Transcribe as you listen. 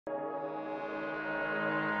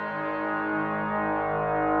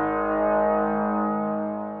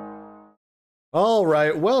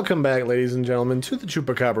Alright, welcome back ladies and gentlemen to the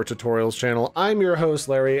Chupacabra tutorials channel. I'm your host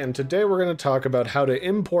Larry, and today we're going to talk about how to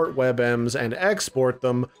import WebMs and export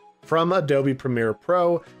them from Adobe Premiere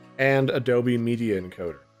Pro and Adobe Media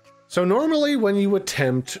Encoder. So normally when you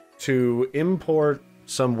attempt to import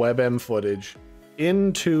some WebM footage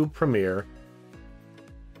into Premiere,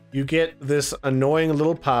 you get this annoying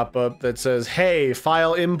little pop-up that says, hey,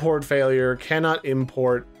 file import failure, cannot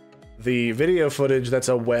import the video footage that's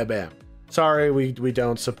a WebM. Sorry, we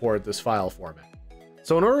don't support this file format.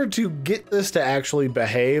 So in order to get this to actually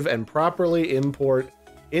behave and properly import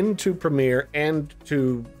into Premiere and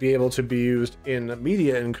to be able to be used in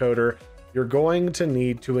Media Encoder, you're going to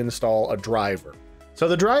need to install a driver. So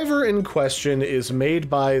the driver in question is made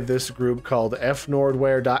by this group called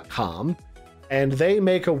FNORDware.com, and they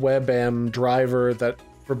make a WebM driver that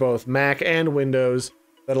for both Mac and Windows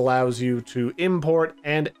that allows you to import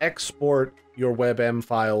and export your WebM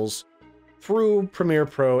files through Premiere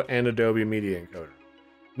Pro and Adobe Media Encoder.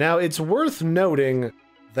 Now, it's worth noting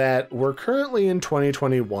that we're currently in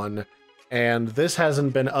 2021, and this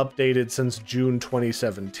hasn't been updated since June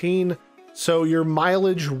 2017, so your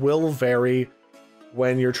mileage will vary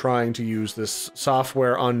when you're trying to use this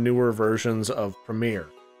software on newer versions of Premiere.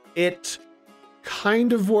 It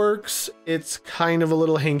kind of works, it's kind of a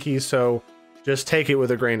little hinky, so just take it with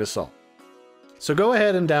a grain of salt. So go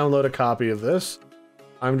ahead and download a copy of this.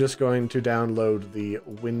 I'm just going to download the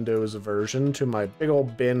Windows version to my big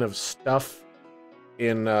old bin of stuff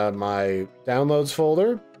in my downloads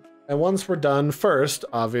folder. And once we're done, first,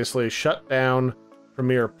 obviously, shut down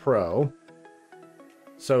Premiere Pro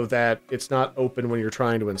so that it's not open when you're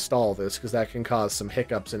trying to install this, because that can cause some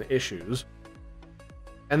hiccups and issues.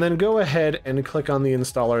 And then go ahead and click on the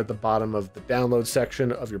installer at the bottom of the download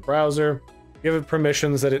section of your browser. Give it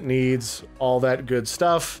permissions that it needs, all that good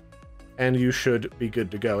stuff, and you should be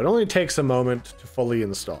good to go. It only takes a moment to fully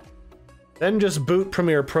install. Then just boot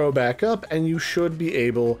Premiere Pro back up, and you should be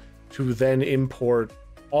able to then import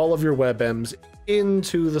all of your WebMs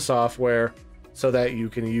into the software so that you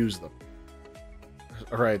can use them.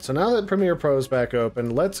 All right, so now that Premiere Pro is back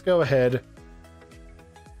open, let's go ahead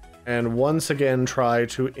and once again try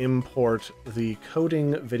to import the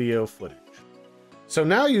coding video footage. So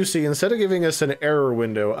now you see, instead of giving us an error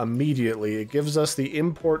window immediately, it gives us the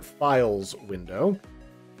import files window.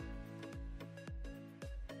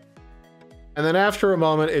 And then after a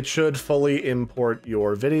moment, it should fully import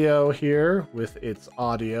your video here with its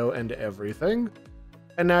audio and everything.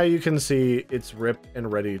 And now you can see it's ripped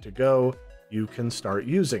and ready to go. You can start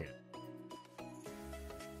using it.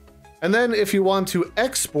 And then if you want to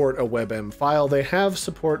export a WebM file, they have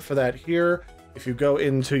support for that here. If you go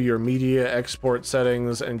into your media export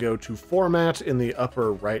settings and go to format in the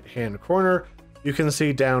upper right hand corner, you can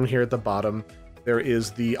see down here at the bottom, there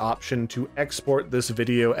is the option to export this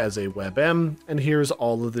video as a WebM. And here's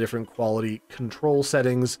all of the different quality control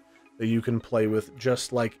settings that you can play with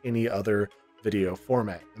just like any other video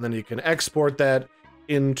format. And then you can export that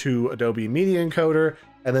into Adobe Media Encoder,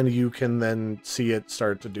 and then you can then see it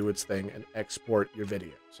start to do its thing and export your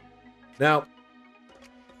videos. Now,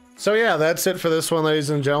 so yeah, that's it for this one,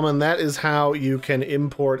 ladies and gentlemen. That is how you can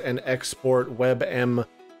import and export WebM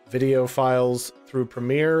video files through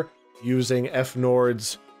Premiere using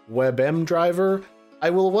FNORD's WebM driver.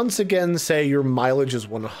 I will once again say your mileage is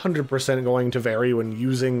 100% going to vary when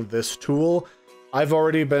using this tool. I've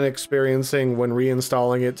already been experiencing when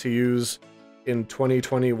reinstalling it to use in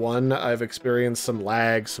 2021, I've experienced some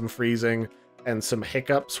lag, some freezing, and some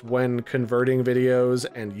hiccups when converting videos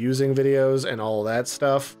and using videos and all that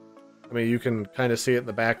stuff. I mean, you can kind of see it in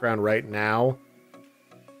the background right now.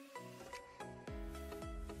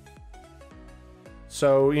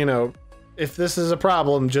 So, you know, if this is a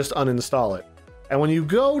problem, just uninstall it. And when you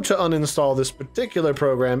go to uninstall this particular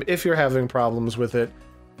program, if you're having problems with it,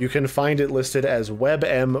 you can find it listed as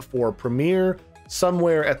WebM for Premiere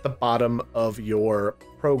somewhere at the bottom of your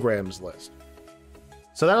programs list.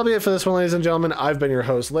 So that'll be it for this one, ladies and gentlemen. I've been your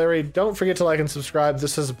host, Larry. Don't forget to like and subscribe.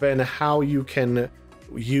 This has been how you can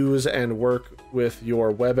use and work with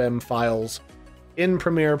your WebM files in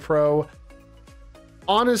Premiere Pro.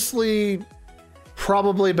 Honestly,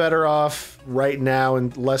 probably better off right now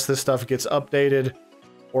unless this stuff gets updated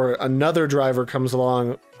or another driver comes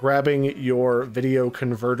along, grabbing your video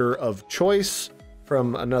converter of choice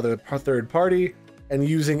from another third party and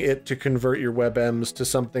using it to convert your WebMs to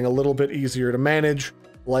something a little bit easier to manage,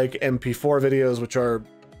 like MP4 videos, which are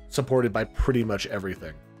supported by pretty much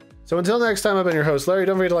everything. So until next time, I've been your host, Larry.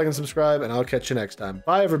 Don't forget to like and subscribe, and I'll catch you next time.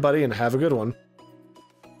 Bye, everybody, and have a good one.